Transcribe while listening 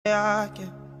pocket.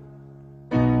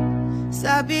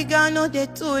 Sabiga no they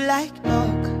too like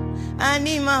dog.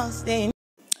 Animals they.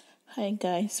 Hi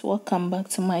guys, welcome back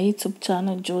to my YouTube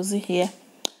channel. Josie here.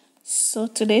 So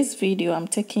today's video I'm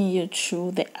taking you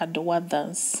through the Adowa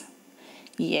dance.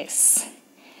 Yes,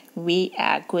 we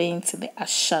are going to the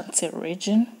Ashanti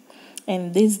region,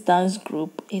 and this dance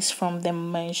group is from the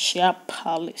Manhyia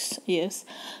Palace. Yes,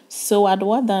 so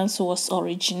Adowa dance was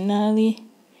originally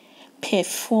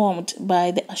performed by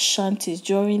the Ashantis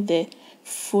during the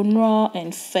funeral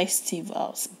and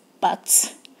festivals,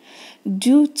 but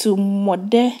due to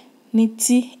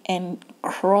modernity and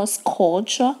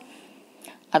cross-culture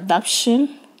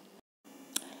adaptation,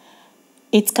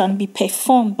 it can be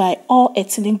performed by all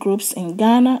ethnic groups in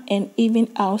Ghana and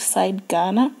even outside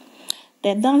Ghana.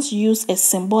 The dance uses a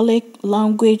symbolic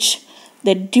language,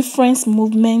 the different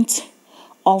movement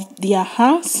of their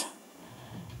hands,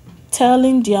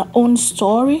 telling their own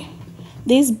story.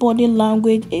 This body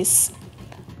language is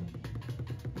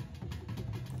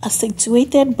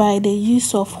accentuated by the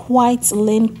use of white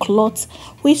linen cloth,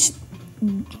 which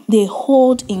they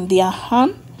hold in their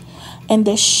hand, and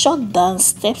the short dance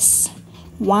steps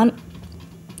one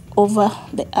over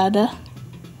the other,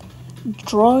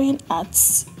 drawing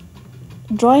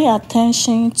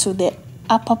attention to the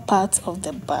upper part of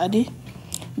the body.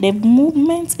 The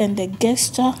movement and the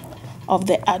gesture of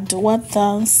the Adowa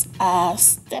dance are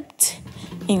steeped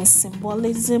in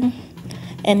symbolism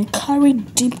and carry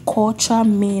deep cultural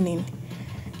meaning.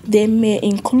 They may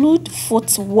include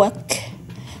footwork,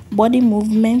 body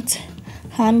movement,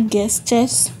 hand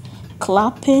gestures,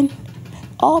 clapping,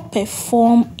 all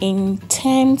performed in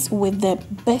terms with the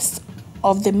best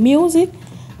of the music,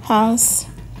 hands,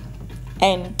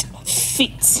 and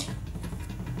feet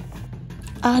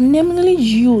are normally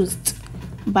used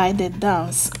by the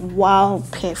dance while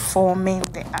performing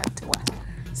the Adowa.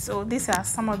 So these are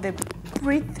some of the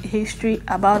brief history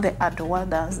about the Adowa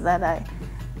dance that I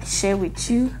share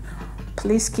with you.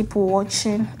 Please keep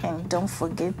watching and don't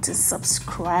forget to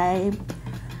subscribe.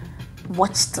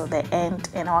 Watch till the end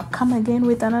and I'll come again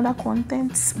with another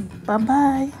content. Bye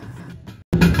bye.